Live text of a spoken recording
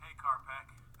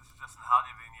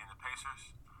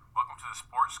Pacers. Welcome to the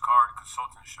Sports Card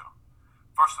Consultant Show.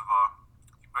 First of all,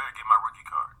 you better get my rookie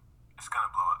card. It's going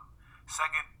to blow up.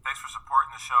 Second, thanks for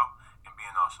supporting the show and being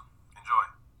awesome. Enjoy.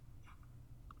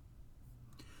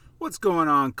 What's going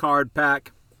on, Card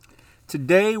Pack?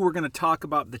 Today we're going to talk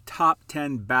about the top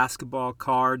 10 basketball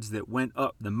cards that went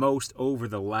up the most over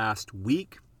the last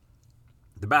week.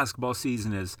 The basketball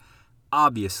season is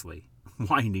obviously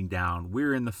winding down.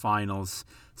 We're in the finals.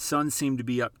 Suns seem to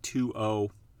be up 2-0.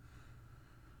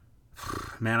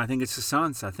 Man, I think it's the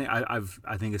Suns. I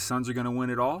think the Suns are going to win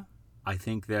it all. I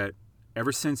think that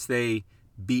ever since they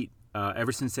got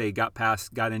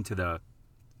into the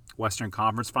Western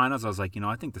Conference Finals, I was like,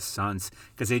 I think the Suns,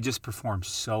 because they just performed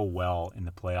so well in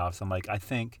the playoffs. I'm like, I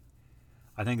think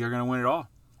they're going to win it all,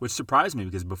 which surprised me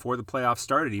because before the playoffs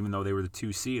started, even though they were the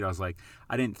 2 seed, I was like,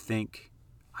 I didn't think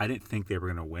they were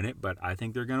going to win it, but I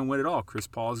think they're going to win it all. Chris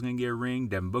Paul's going to get a ring.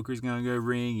 Devin Booker's going to get a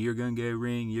ring. You're going to get a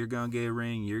ring. You're going to get a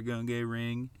ring. You're going to get a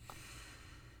ring.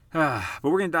 But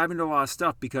we're going to dive into a lot of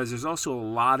stuff because there's also a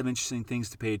lot of interesting things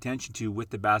to pay attention to with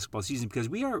the basketball season because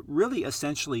we are really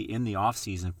essentially in the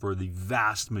offseason for the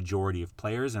vast majority of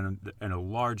players, and a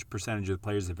large percentage of the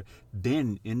players have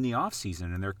been in the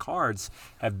offseason, and their cards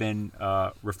have been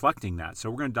reflecting that. So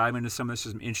we're going to dive into some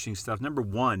interesting stuff. Number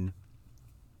one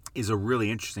is a really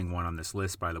interesting one on this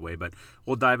list, by the way, but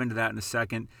we'll dive into that in a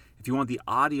second. If you want the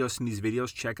audios from these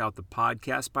videos, check out the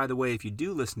podcast. By the way, if you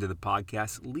do listen to the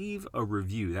podcast, leave a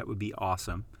review. That would be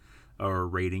awesome. Or a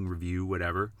rating, review,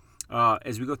 whatever.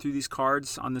 As we go through these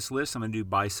cards on this list, I'm going to do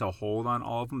buy, sell, hold on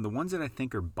all of them. The ones that I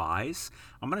think are buys,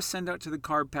 I'm going to send out to the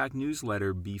Card Pack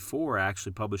newsletter before I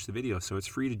actually publish the video, so it's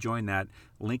free to join that.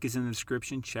 Link is in the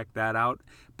description. Check that out.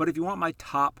 But if you want my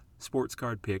top sports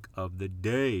card pick of the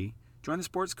day, join the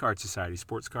Sports Card Society,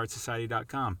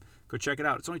 sportscardsociety.com. Go check it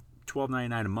out. It's only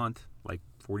 $12.99 a month, like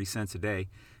 40 cents a day.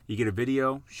 You get a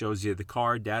video, shows you the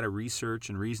card, data, research,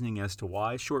 and reasoning as to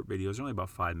why. Short videos, only about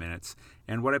 5 minutes.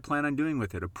 And what I plan on doing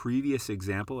with it. A recent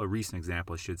example,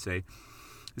 I should say,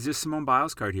 is this Simone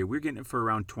Biles card here. We're getting it for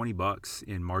around $20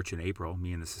 in March and April,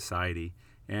 me and the Society.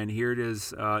 And here it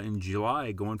is in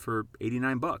July going for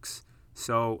 $89.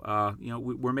 So,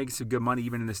 we're making some good money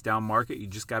even in this down market. You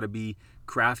just got to be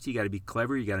crafty. You got to be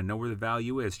clever. You got to know where the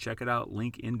value is. Check it out.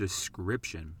 Link in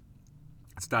description.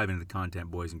 Let's dive into the content,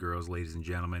 boys and girls, ladies and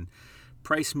gentlemen.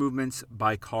 Price movements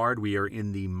by card. We are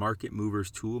in the Market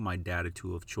Movers tool, my data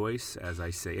tool of choice. As I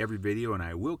say every video, and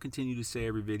I will continue to say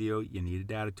every video, you need a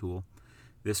data tool.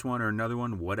 This one or another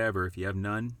one, whatever. If you have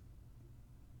none,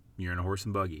 you're in a horse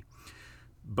and buggy.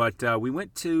 But we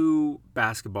went to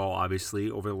basketball,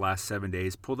 obviously, over the last 7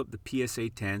 days, pulled up the PSA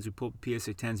 10s. We pulled up the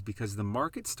PSA 10s because the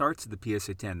market starts at the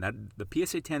PSA 10. The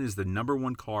PSA 10 is the number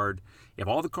one card. If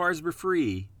all the cards were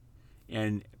free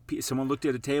and someone looked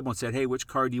at a table and said, hey, which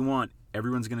card do you want?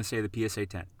 Everyone's going to say the PSA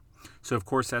 10. So, of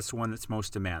course, that's the one that's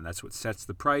most demand. That's what sets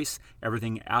the price.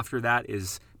 Everything after that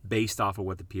is based off of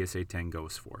what the PSA 10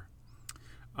 goes for.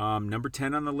 Number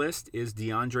 10 on the list is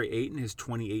DeAndre Ayton, his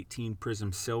 2018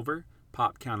 Prism Silver.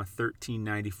 Pop count of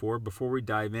 1394. Before we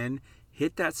dive in,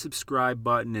 hit that subscribe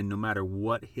button, and no matter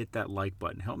what, hit that like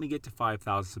button. Help me get to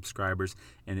 5,000 subscribers,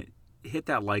 and hit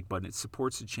that like button. It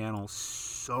supports the channel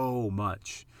so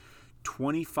much.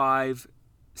 25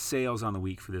 sales on the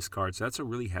week for this card, so that's a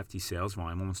really hefty sales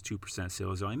volume, almost 2%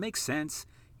 sales volume. Makes sense.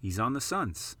 He's on the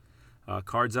Suns.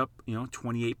 Cards up,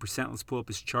 28%. Let's pull up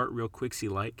his chart real quick, see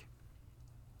like.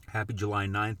 Happy July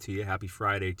 9th to you. Happy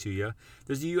Friday to you.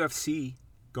 There's the UFC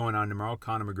going on tomorrow.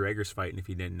 Conor McGregor's fighting, if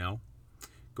you didn't know.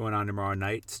 Going on tomorrow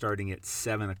night, starting at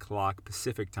 7 o'clock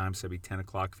Pacific time, so it'll be 10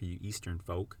 o'clock for you Eastern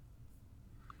folk.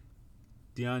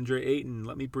 DeAndre Ayton,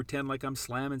 let me pretend like I'm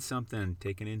slamming something.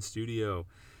 Taking in studio.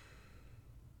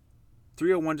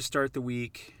 301 to start the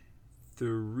week.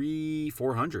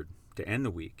 400 to end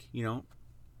the week.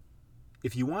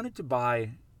 If you wanted to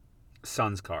buy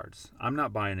Suns cards, I'm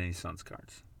not buying any Suns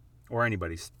cards. Or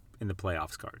anybody's in the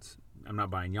playoffs cards. I'm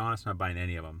not buying Giannis, I'm not buying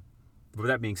any of them. But with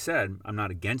that being said, I'm not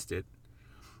against it.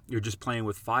 You're just playing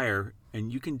with fire,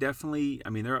 and you can definitely,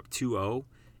 they're up 2-0.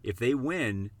 If they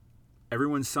win,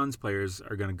 everyone's Suns players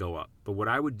are going to go up. But what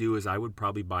I would do is I would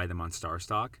probably buy them on Star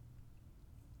Stock.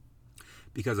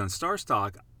 Because on Star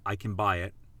Stock, I can buy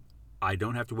it. I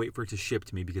don't have to wait for it to ship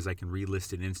to me because I can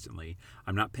relist it instantly.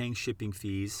 I'm not paying shipping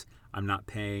fees. I'm not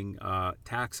paying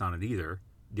tax on it either.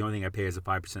 The only thing I pay is a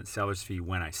 5% seller's fee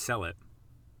when I sell it.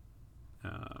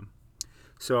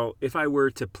 So if I were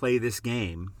to play this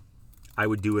game, I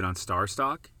would do it on Star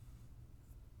Stock.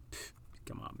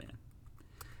 Come on, man.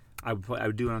 I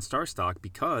would do it on Star Stock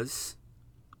because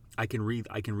I can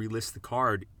relist the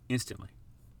card instantly.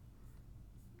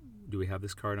 Do we have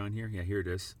this card on here? Yeah, here it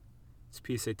is.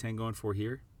 What's PSA 10 going for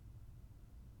here?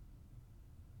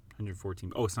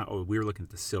 114. Oh, it's not. Oh, we were looking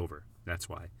at the silver. That's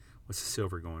why. What's the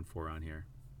silver going for on here?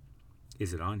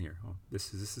 Is it on here? Oh,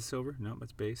 is this the silver? No,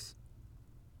 that's base.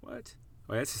 What?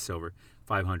 Oh, that's the silver.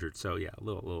 500. So yeah, a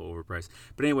little overpriced.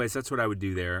 But anyways, that's what I would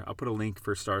do there. I'll put a link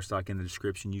for Star Stock in the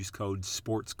description. Use code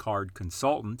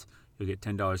SportsCardConsultant. You'll get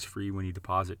 $10 free when you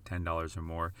deposit $10 or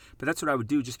more. But that's what I would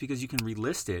do, just because you can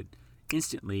relist it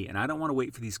instantly, and I don't want to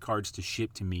wait for these cards to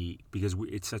ship to me because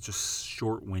it's such a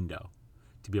short window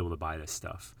to be able to buy this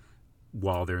stuff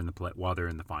while they're in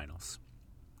the finals.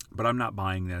 But I'm not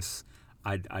buying this.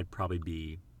 I'd probably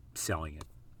be selling it,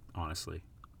 honestly.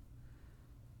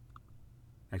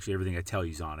 Actually, everything I tell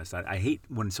you is honest. I hate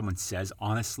when someone says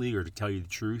honestly, or to tell you the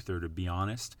truth, or to be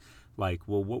honest. Like,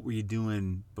 well, what were you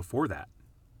doing before that?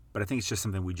 But I think it's just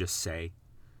something we just say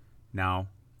now.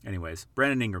 Anyways,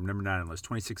 Brandon Ingram, number 9 on the list.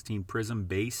 2016 Prism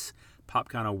base. Pop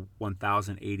count of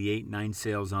 1,088. 9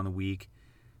 sales on the week.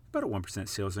 About a 1%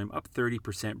 sales volume. Up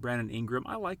 30%. Brandon Ingram,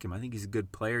 I like him. I think he's a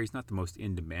good player. He's not the most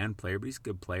in-demand player, but he's a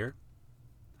good player.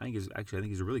 I think he's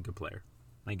a really good player.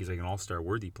 I think he's like an all-star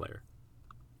worthy player.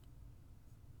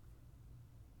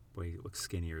 Boy, he looks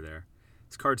skinnier there.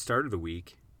 His card start of the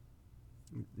week.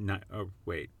 We're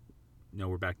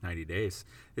back 90 days.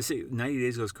 90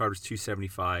 days ago, his card was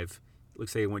 275. It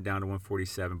looks like it went down to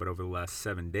 147, but over the last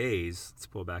 7 days, let's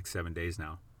pull back 7 days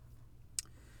now.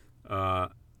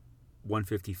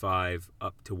 155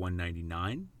 up to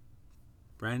 199.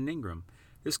 Brandon Ingram.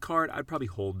 This card, I'd probably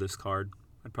hold this card.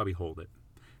 I'd probably hold it.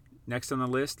 Next on the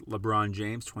list, LeBron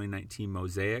James, 2019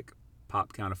 Mosaic.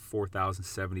 Pop count of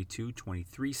 4,072.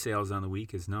 23 sales on the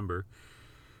week, his number.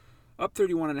 Up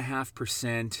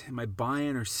 31.5%. Am I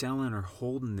buying or selling or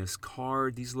holding this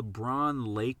card? These LeBron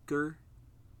Laker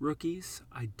rookies,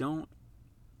 I've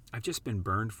just been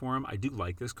burned for them. I do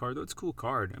like this card, though. It's a cool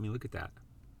card. I mean, look at that.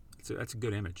 That's a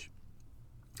good image.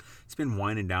 It's been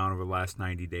winding down over the last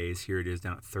 90 days. Here it is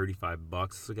down at $35.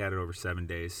 Let's look at it over 7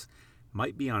 days.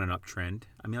 Might be on an uptrend.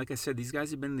 I mean, like I said, these guys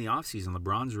have been in the offseason.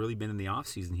 LeBron's really been in the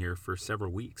offseason here for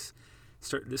several weeks.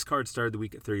 This card started the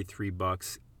week at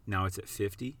 $33. Now it's at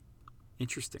 $50.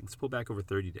 Interesting. Let's pull back over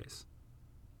 30 days.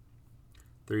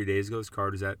 30 days ago, this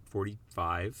card was at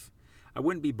 $45. I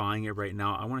wouldn't be buying it right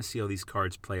now. I want to see how these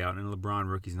cards play out. And LeBron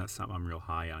rookie's not something I'm real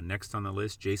high on. Next on the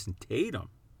list, Jason Tatum.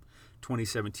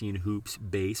 2017 Hoops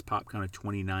base. Pop count of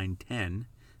 2910.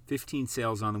 15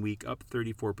 sales on the week, up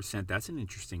 34%. That's an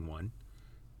interesting one.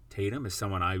 Tatum is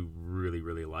someone I really,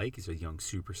 really like. He's a young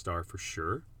superstar for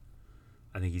sure.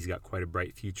 I think he's got quite a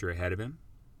bright future ahead of him.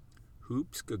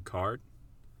 Hoops, good card.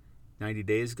 90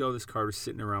 days ago, this card was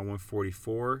sitting around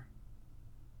 144.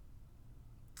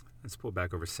 Let's pull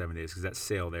back over 7 days because that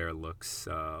sale there looks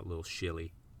a little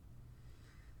shilly.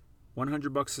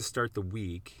 $100 to start the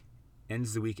week.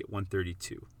 Ends the week at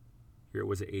 132. Here it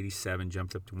was at 87,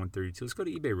 jumped up to 132. Let's go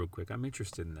to eBay real quick. I'm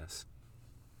interested in this.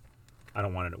 I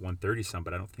don't want it at 130 some,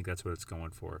 but I don't think that's what it's going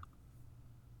for.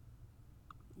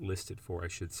 Listed for, I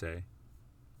should say.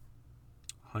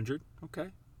 100, okay.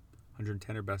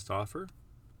 110 or best offer.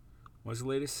 What was the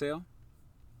latest sale?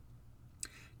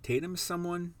 Tatum's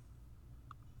someone.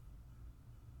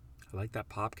 I like that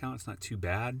pop count. It's not too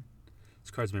bad.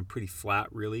 This card's been pretty flat,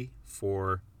 really,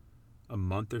 for a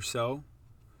month or so,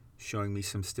 showing me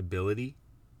some stability.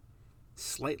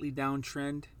 Slightly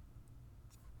downtrend.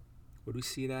 What do we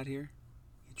see it at here?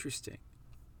 Interesting.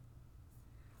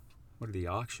 What are the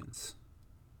auctions?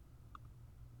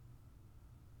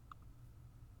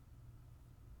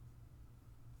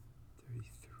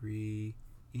 33.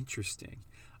 Interesting.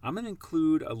 I'm going to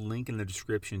include a link in the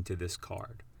description to this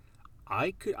card.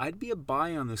 I'd be a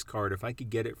buy on this card if I could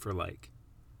get it for like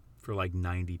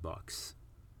 $90.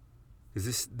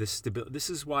 Because this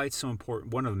is why it's so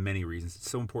important. One of the many reasons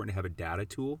it's so important to have a data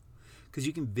tool, because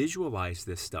you can visualize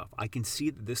this stuff. I can see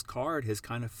that this card has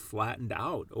kind of flattened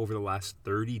out over the last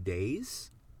 30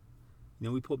 days.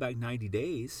 We pulled back 90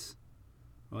 days.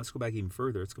 Well, let's go back even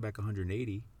further. Let's go back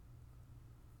 180.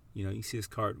 You can see this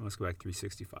card. Let's go back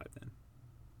 365 then.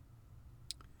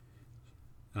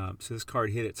 So this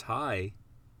card hit its high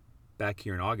back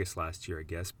here in August last year, I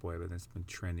guess. Boy, but it's been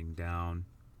trending down.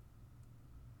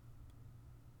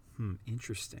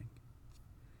 Interesting.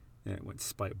 And it went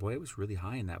spike. Boy, it was really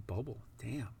high in that bubble.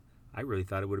 Damn. I really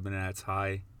thought it would have been at its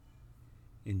high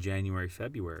in January,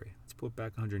 February. Let's pull it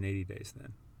back 180 days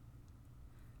then.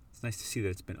 It's nice to see that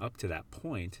it's been up to that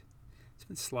point. It's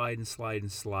been sliding.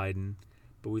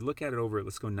 But we look at it over,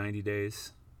 let's go 90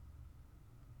 days.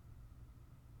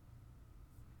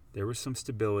 There was some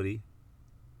stability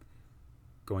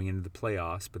going into the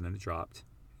playoffs, but then it dropped.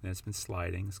 And it's been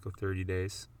sliding. Let's go 30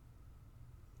 days.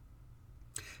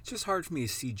 It's just hard for me to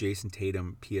see Jason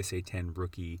Tatum, PSA 10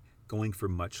 rookie, going for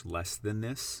much less than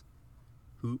this.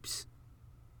 Hoops.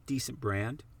 Decent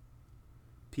brand.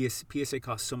 PSA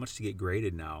costs so much to get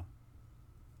graded now.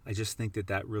 I just think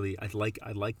that really, I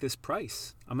like this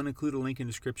price. I'm going to include a link in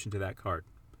the description to that card,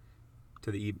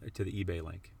 to the eBay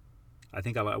link. I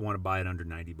think I want to buy it under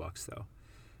 $90 though.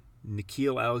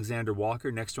 Nickeil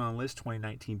Alexander-Walker, next one on the list,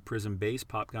 2019 Prism base,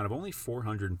 pop count of only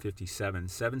 457,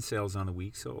 7 sales on the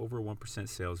week, so over 1%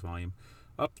 sales volume,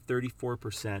 up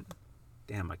 34%.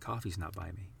 Damn, my coffee's not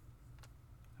by me.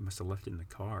 I must have left it in the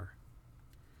car.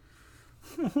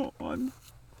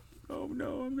 Oh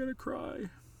no, I'm gonna cry.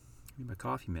 I need my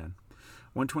coffee, man.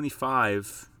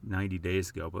 125 90 days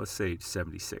ago, but let's say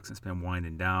 76. It's been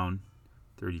winding down.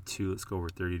 32, let's go over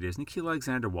 30 days. Nickeil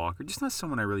Alexander-Walker, just not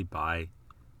someone I really buy.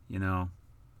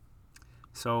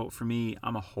 So for me,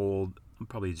 I'm a hold. I'm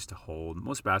probably just a hold.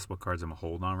 Most basketball cards I'm a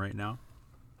hold on right now,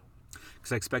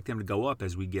 because I expect them to go up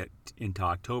as we get into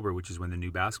October, which is when the new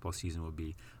basketball season will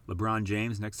be. LeBron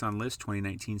James, next on list,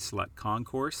 2019 Select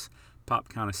Concourse, pop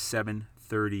count of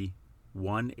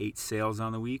 731, 8 sales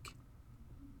on the week.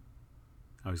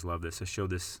 I always love this. I showed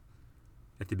this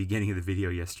at the beginning of the video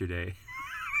yesterday.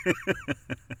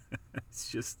 It's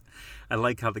just, I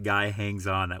like how the guy hangs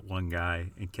on, that one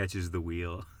guy, and catches the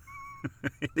wheel.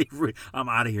 I'm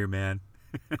out of here, man.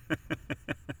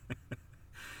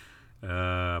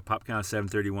 Pop count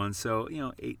 731, so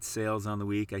 8 sales on the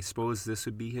week. I suppose this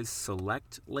would be his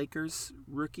Select Lakers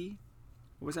rookie.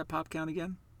 What was that pop count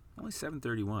again? Only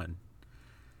 731.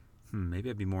 Maybe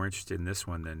I'd be more interested in this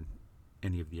one than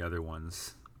any of the other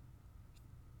ones.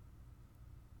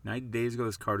 90 days ago,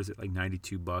 this card was at like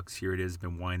 $92. Here it is,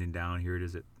 been winding down. Here it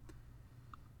is at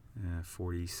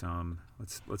 40 some.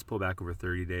 Let's pull back over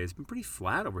 30 days. It's been pretty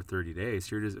flat over 30 days.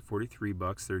 Here it is at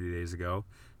 $43 30 days ago.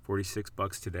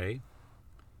 $46 today.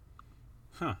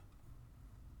 I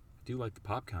do like the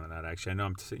pop count of that, actually. I know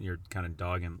I'm sitting here kind of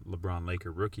dogging LeBron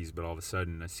Laker rookies, but all of a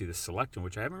sudden I see the Select one,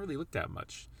 which I haven't really looked at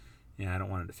much. I don't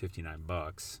want it at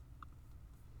 $59.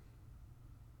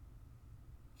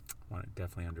 I want it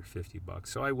definitely under $50.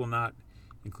 So I will not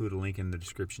include a link in the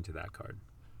description to that card.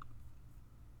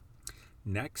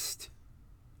 Next,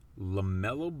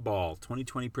 LaMelo Ball,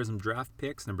 2020 Prism Draft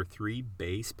Picks, number 3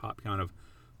 base, pop count of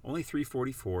only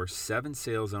 344, 7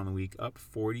 sales on the week, up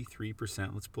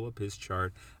 43%. Let's pull up his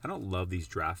chart. I don't love these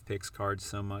draft picks cards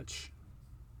so much.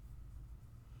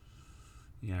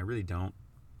 I really don't,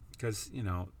 because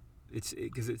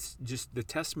it's just the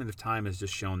testament of time has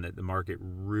just shown that the market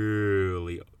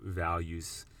really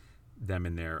values them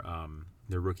in their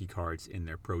rookie cards in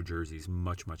their pro jerseys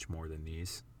much more than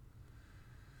these.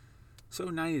 So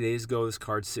 90 days ago, this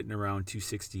card's sitting around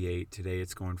 268. Today,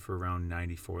 it's going for around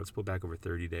 94. Let's pull back over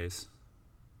 30 days.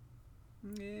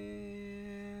 I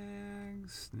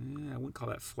wouldn't call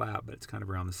that flat, but it's kind of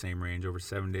around the same range over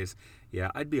 7 days.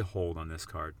 Yeah, I'd be a hold on this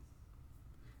card.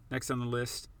 Next on the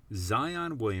list,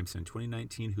 Zion Williamson,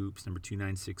 2019 Hoops, number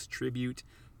 296 Tribute.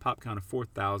 Pop count of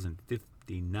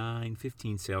 4,059,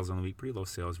 15 sales on the week. Pretty low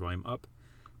sales volume, up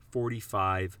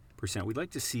 45%. We'd like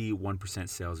to see 1%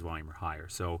 sales volume or higher.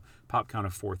 So pop count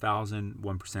of 4,000,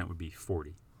 1% would be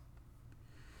 40.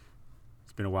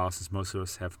 It's been a while since most of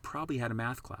us have probably had a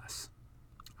math class.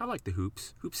 I like the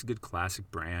Hoops. Hoops is a good classic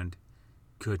brand.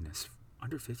 Goodness,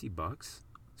 under $50? Let's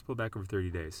pull back over 30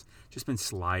 days. Just been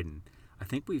sliding. I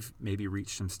think we've maybe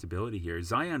reached some stability here.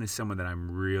 Zion is someone that I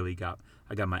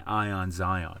got my eye on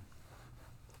Zion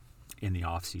in the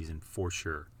offseason for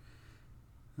sure.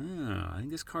 I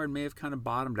think this card may have kind of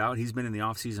bottomed out. He's been in the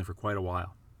offseason for quite a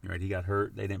while. Right? He got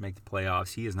hurt. They didn't make the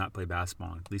playoffs. He has not played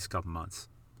basketball in at least a couple months.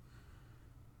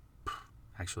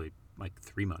 Actually, like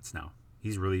 3 months now.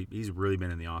 He's really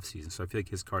been in the offseason. So I feel like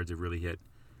his cards have really hit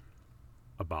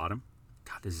a bottom.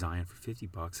 God, this Zion for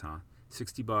 $50, huh?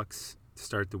 $60 to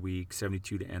start the week,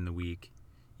 $72 to end the week,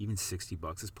 even $60.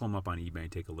 Let's pull him up on eBay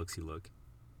and take a look-see look.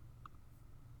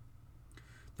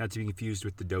 Not to be confused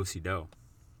with the Do-si-do.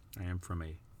 I am from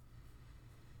a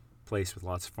place with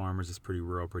lots of farmers. It's pretty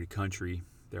rural, pretty country.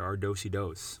 There are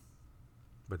do-si-dos,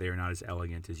 but they are not as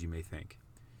elegant as you may think.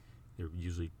 They're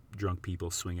usually drunk people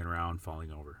swinging around,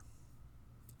 falling over.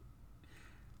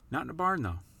 Not in a barn,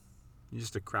 though. It's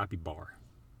just a crappy bar.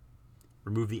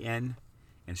 Remove the N,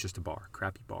 and it's just a bar.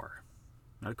 Crappy bar.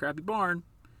 Not a crappy barn.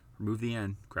 Remove the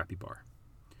N, crappy bar.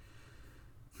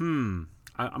 I'm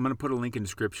going to put a link in the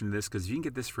description to this, because if you can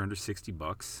get this for under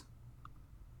 $60,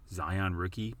 Zion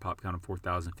rookie, pop count of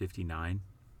 4,059.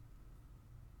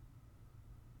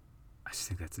 I just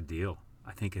think that's a deal.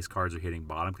 I think his cards are hitting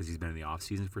bottom because he's been in the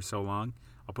offseason for so long.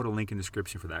 I'll put a link in the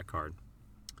description for that card.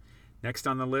 Next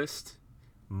on the list,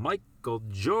 Mike Michael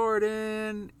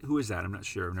Jordan. Who is that? I'm not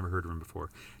sure. I've never heard of him before.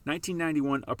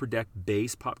 1991 Upper Deck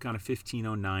base, pop count of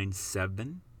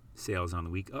 15097. Sales on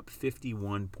the week up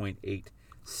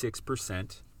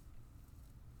 51.86%.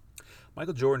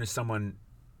 Michael Jordan is someone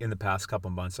in the past couple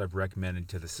months I've recommended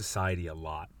to the society a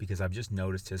lot because I've just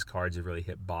noticed his cards have really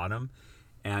hit bottom.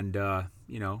 And,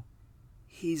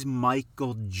 he's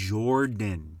Michael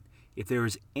Jordan. If there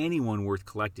is anyone worth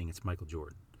collecting, it's Michael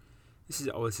Jordan. This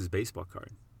is his baseball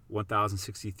card.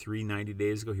 1,063 90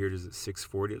 days ago. Here it is at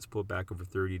 640. Let's pull it back over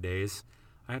 30 days.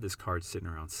 I have this card sitting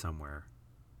around somewhere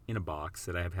in a box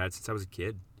that I have had since I was a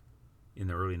kid in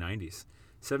the early 90s.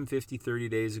 750 30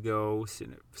 days ago,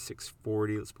 sitting at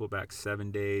 640. Let's pull it back 7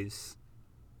 days.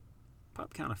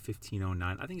 Pop count of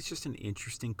 1509. I think it's just an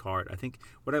interesting card. I think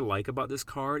what I like about this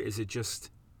card is it's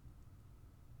just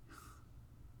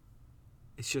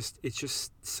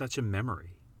such a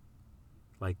memory.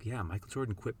 Like, yeah, Michael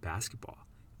Jordan quit basketball,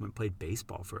 went and played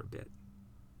baseball for a bit.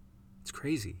 It's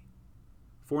crazy.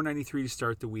 493 to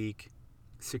start the week,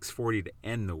 640 to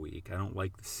end the week. I don't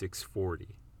like the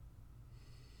 640.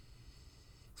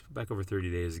 Let's put back over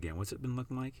 30 days again. What's it been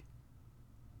looking like?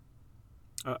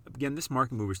 Again, this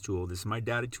market movers tool, this is my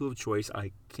data tool of choice.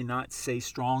 I cannot say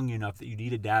strong enough that you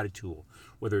need a data tool.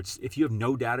 If you have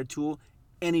no data tool,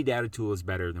 any data tool is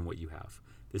better than what you have.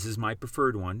 This is my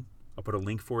preferred one. I'll put a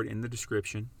link for it in the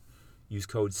description. Use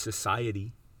code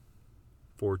SOCIETY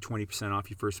for 20% off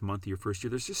your first month of your first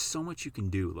year. There's just so much you can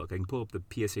do. Look, I can pull up the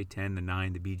PSA 10, the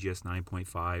 9, the BGS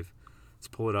 9.5. Let's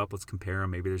pull it up. Let's compare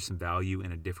them. Maybe there's some value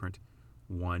in a different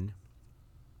one.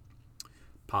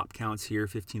 Pop counts here,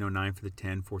 1509 for the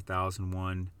 10,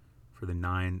 4001 for the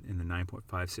 9, and the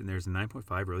 9.5 sitting there. Is the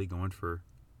 9.5 really going for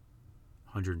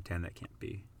 110? That can't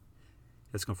be.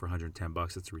 That's going for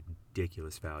 $110. That's a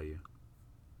ridiculous value.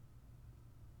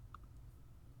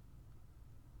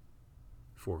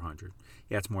 400.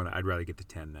 Yeah, it's more than I'd rather get the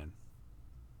 10 then.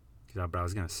 But I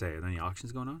was going to say, are there any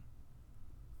auctions going on?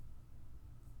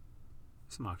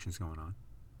 Some auctions going on.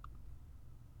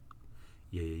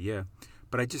 Yeah.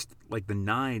 But I just like the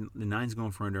 9. The 9's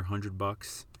going for under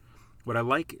 $100. What I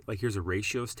like here's a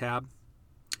ratios tab.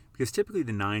 Because typically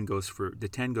the 10 goes for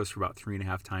about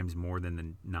 3.5 times more than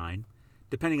the 9,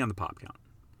 depending on the pop count.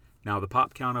 Now, if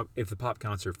the pop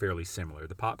counts are fairly similar,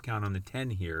 the pop count on the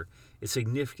 10 here is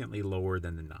significantly lower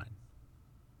than the 9.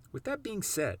 With that being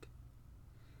said,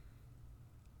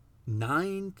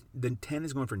 the 10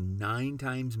 is going for 9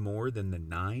 times more than the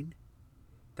 9.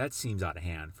 That seems out of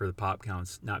hand for the pop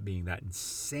counts not being that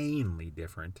insanely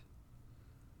different.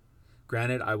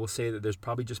 Granted, I will say that there's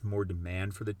probably just more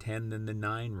demand for the 10 than the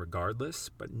 9 regardless,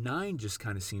 but 9 just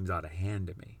kind of seems out of hand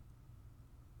to me.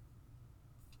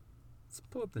 Let's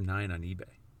pull up the 9 on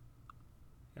eBay.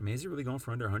 I mean, is it really going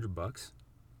for under $100?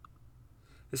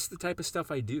 This is the type of stuff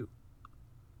I do.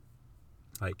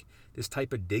 Like, this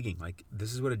type of digging. Like,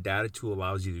 this is what a data tool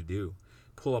allows you to do.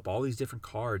 Pull up all these different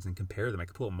cards and compare them. I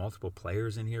could pull up multiple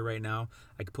players in here right now.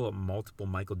 I could pull up multiple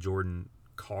Michael Jordan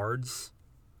cards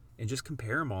and just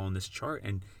compare them all in this chart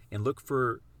and look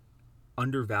for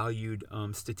undervalued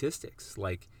statistics.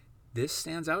 Like, this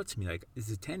stands out to me. Like, is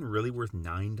the 10 really worth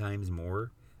 9 times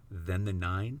more than the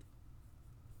 9?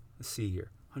 Let's see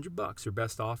here. $100 or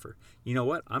best offer. You know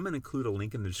what? I'm going to include a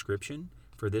link in the description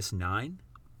for this 9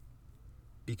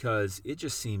 because it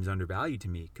just seems undervalued to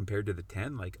me compared to the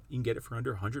 10. Like, you can get it for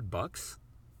under $100.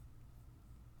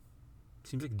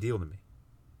 Seems like a deal to me.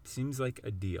 Seems like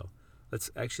a deal. Let's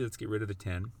get rid of the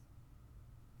 10.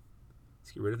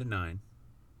 Let's get rid of the 9.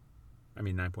 I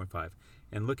mean 9.5.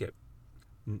 And look at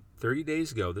 30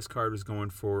 days ago, this card was going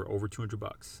for over $200.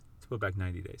 Let's put back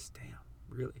 90 days. Damn,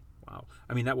 really? Wow.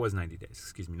 I mean, that was 90 days.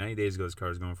 Excuse me. 90 days ago, this card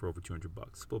was going for over $200.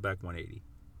 Let's pull back 180.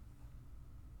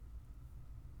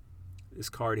 This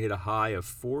card hit a high of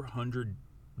 $400,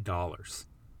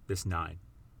 this 9.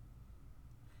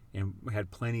 And we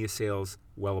had plenty of sales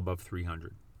well above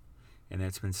 $300. And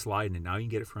that's been sliding, and now you can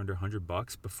get it for under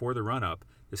 $100. Before the run-up,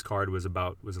 this card was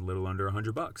a little under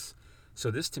 $100.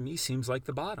 So this, to me, seems like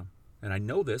the bottom. And I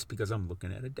know this because I'm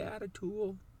looking at a data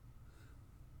tool.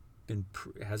 It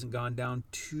hasn't gone down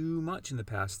too much in the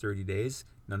past 30 days.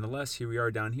 Nonetheless, here we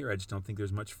are down here. I just don't think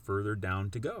there's much further down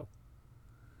to go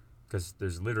because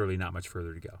there's literally not much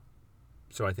further to go.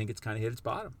 So I think it's kind of hit its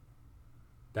bottom.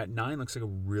 That 9 looks like a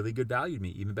really good value to me,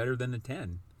 even better than the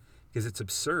 10, because it's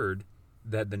absurd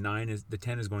that the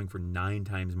 10 is going for 9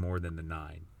 times more than the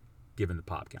 9, given the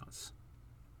pop counts.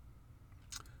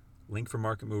 Link for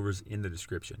market movers in the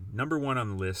description. Number 1 on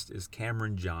the list is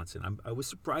Cameron Johnson. I was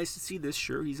surprised to see this.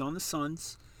 Sure, he's on the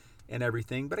Suns, and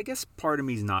everything, but I guess part of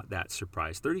me is not that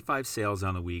surprised. 35 sales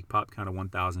on the week, pop count of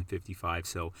 1,055,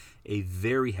 so a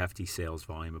very hefty sales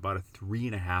volume, about a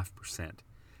 3.5%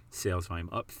 sales volume,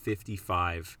 up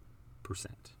 55%.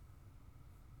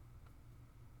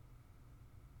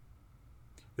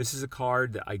 This is a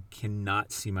card that I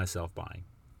cannot see myself buying.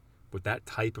 With that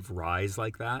type of rise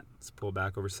like that, let's pull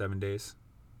back over 7 days.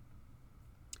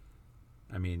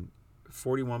 I mean,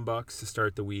 $41 to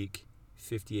start the week,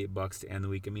 $58 to end the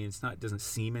week. I mean, it doesn't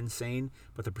seem insane,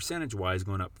 but the percentage-wise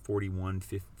going up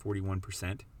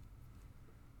 41%.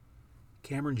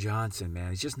 Cameron Johnson,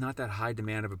 man, he's just not that high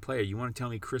demand of a player. You want to tell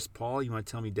me Chris Paul? You want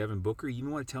to tell me Devin Booker? You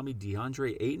even want to tell me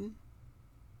DeAndre Ayton?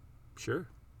 Sure.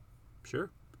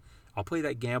 I'll play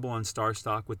that gamble on star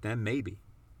stock with them, maybe.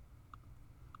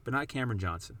 But not Cameron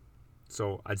Johnson.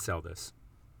 So I'd sell this.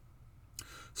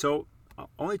 So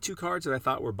only 2 cards that I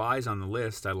thought were buys on the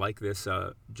list. I like this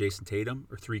Jason Tatum,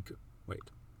 or 3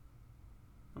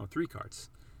 cards.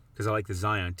 Because I like the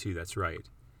Zion too, that's right.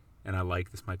 And I like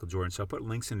this Michael Jordan. So I'll put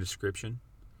links in the description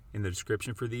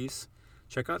for these.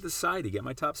 Check out the site to get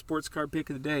my top sports card pick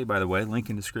of the day, by the way. Link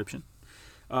in description.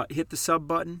 Hit the sub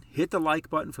button. Hit the like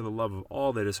button for the love of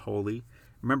all that is holy.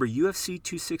 Remember, UFC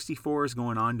 264 is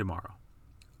going on tomorrow.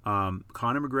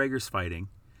 Conor McGregor's fighting.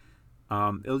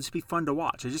 It'll just be fun to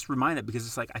watch. I just remind it because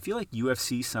it's like I feel like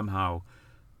UFC somehow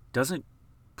doesn't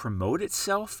promote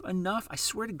itself enough. I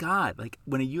swear to God, like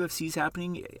when a UFC's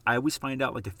happening, I always find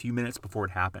out like a few minutes before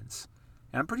it happens,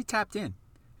 and I'm pretty tapped in.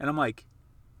 And I'm like,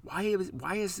 why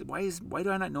do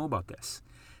I not know about this?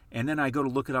 And then I go to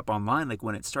look it up online, like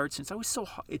when it starts. And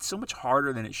it's so much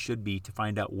harder than it should be to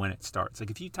find out when it starts. Like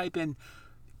if you type in,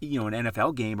 an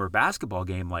NFL game or a basketball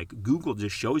game, like Google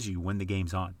just shows you when the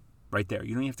game's on. Right there.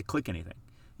 You don't even have to click anything.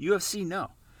 UFC,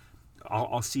 no.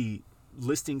 I'll see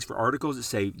listings for articles that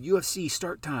say UFC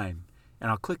start time, and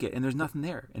I'll click it, and there's nothing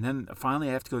there. And then finally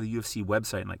I have to go to the UFC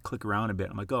website and like click around a bit.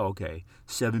 I'm like, oh, okay,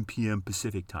 7 p.m.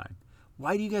 Pacific time.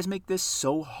 Why do you guys make this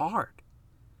so hard?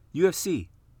 UFC,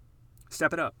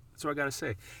 step it up. That's what I got to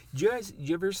say. Have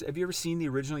you ever seen the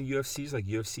original UFCs, like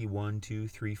UFC 1, 2,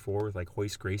 3, 4, with like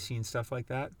Royce Gracie and stuff like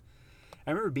that?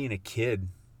 I remember being a kid,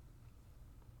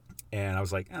 and I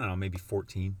was like, I don't know, maybe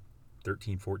 13,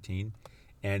 14.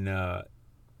 And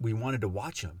we wanted to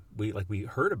watch them. We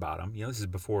heard about them. This is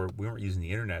before we weren't using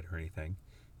the internet or anything.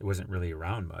 It wasn't really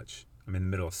around much. I'm in the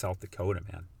middle of South Dakota,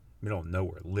 man. Middle of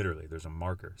nowhere, literally. There's a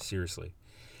marker, seriously.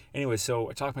 Anyway, so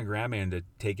I talked my grandma into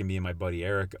taking me and my buddy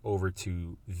Eric over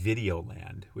to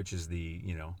Videoland, which is the,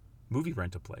 movie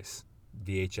rental place.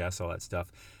 VHS, all that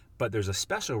stuff. But there's a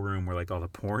special room where like all the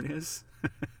porn is.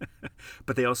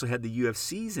 But they also had the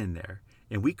UFCs in there,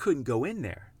 and we couldn't go in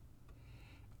there.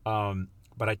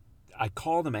 But I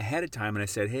called them ahead of time and I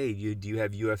said, hey, do you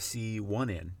have UFC 1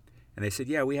 in? And they said,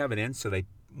 yeah, we have it in. So they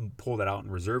pulled it out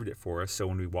and reserved it for us. So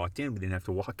when we walked in, we didn't have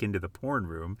to walk into the porn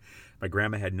room. My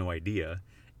grandma had no idea,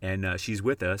 and she's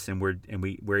with us, and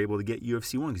we were able to get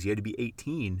UFC 1 because you had to be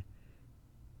 18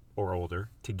 or older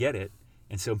to get it.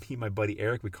 And so me and my buddy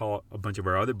Eric, we call a bunch of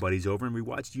our other buddies over, and we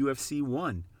watched UFC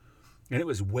 1. And it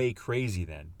was way crazy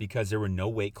then because there were no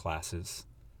weight classes.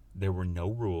 There were no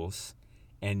rules.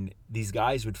 And these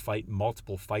guys would fight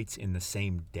multiple fights in the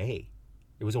same day.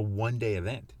 It was a one-day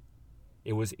event.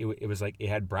 It was like it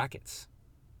had brackets.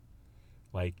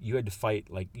 Like you had to fight,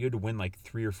 like you had to win like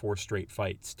 3 or 4 straight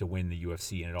fights to win the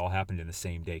UFC, and it all happened in the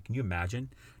same day. Can you imagine?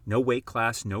 No weight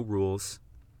class, no rules.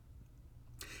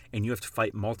 And you have to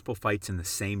fight multiple fights in the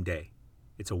same day.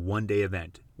 It's a one-day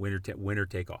event, winner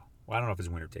take all. Well, I don't know if it's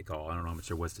winner take all. I don't know how much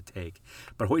there was to take.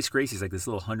 But Royce Gracie's like this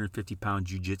little 150-pound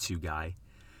jiu-jitsu guy,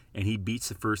 and he beats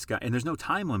the first guy. And there's no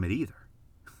time limit either.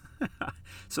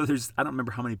 So I don't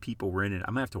remember how many people were in it.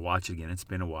 I'm going to have to watch it again. It's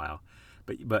been a while.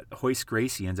 But Royce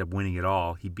Gracie ends up winning it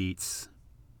all.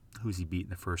 Who's he beat in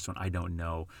the first one? I don't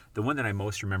know. The one that I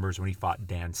most remember is when he fought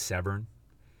Dan Severn,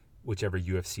 whichever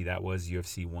UFC that was,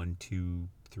 UFC 1, 2,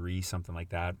 3, something like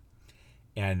that.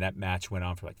 And that match went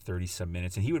on for like 30-some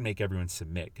minutes. And he would make everyone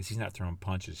submit because he's not throwing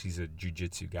punches. He's a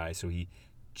jiu-jitsu guy. So he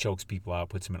chokes people out,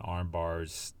 puts them in arm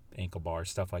bars, ankle bars,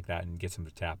 stuff like that, and gets them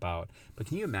to tap out. But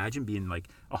can you imagine being like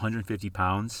 150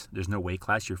 pounds? There's no weight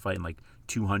class. You're fighting like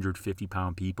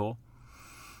 250-pound people.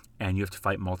 And you have to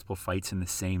fight multiple fights in the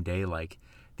same day. Like,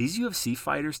 these UFC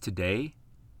fighters today,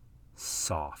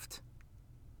 soft.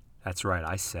 That's right,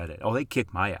 I said it. Oh, they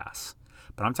kick my ass.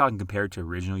 But I'm talking compared to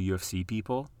original UFC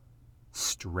people,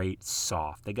 straight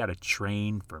soft. They got to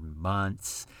train for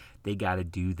months. They got to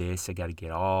do this. They got to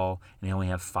get all. And they only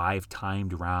have 5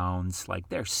 timed rounds. Like,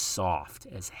 they're soft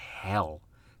as hell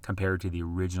compared to the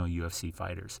original UFC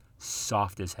fighters.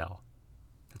 Soft as hell.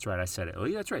 That's right, I said it. Oh,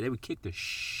 yeah, that's right. They would kick the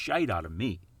shite out of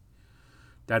me.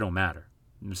 That don't matter.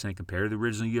 I'm just saying, compared to the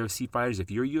original UFC fighters,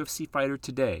 if you're a UFC fighter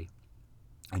today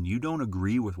and you don't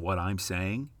agree with what I'm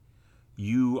saying,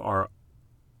 you are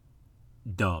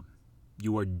dumb.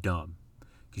 You are dumb.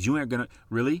 Because you ain't going to,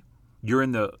 really? You're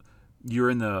in the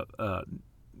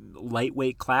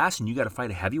lightweight class and you got to fight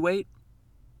a heavyweight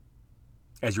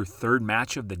as your third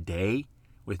match of the day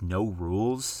with no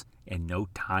rules and no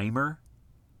timer?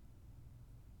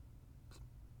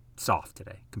 Soft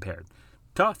today compared.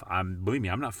 Tough. Believe me,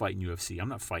 I'm not fighting UFC. I'm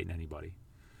not fighting anybody.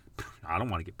 I don't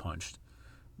want to get punched.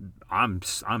 I'm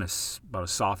about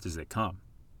as soft as they come.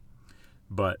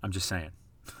 But I'm just saying,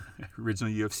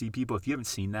 original UFC people, if you haven't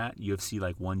seen that, UFC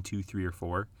like 1, 2, 3, or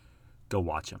 4, go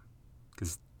watch them.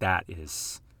 Because that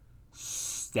is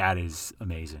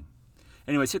amazing.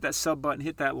 Anyways, hit that sub button,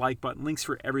 hit that like button. Links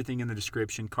for everything in the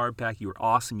description. Card Pack, you were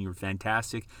awesome. You were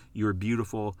fantastic. You were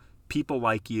beautiful. People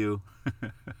like you.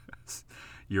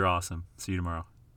 You're awesome. See you tomorrow.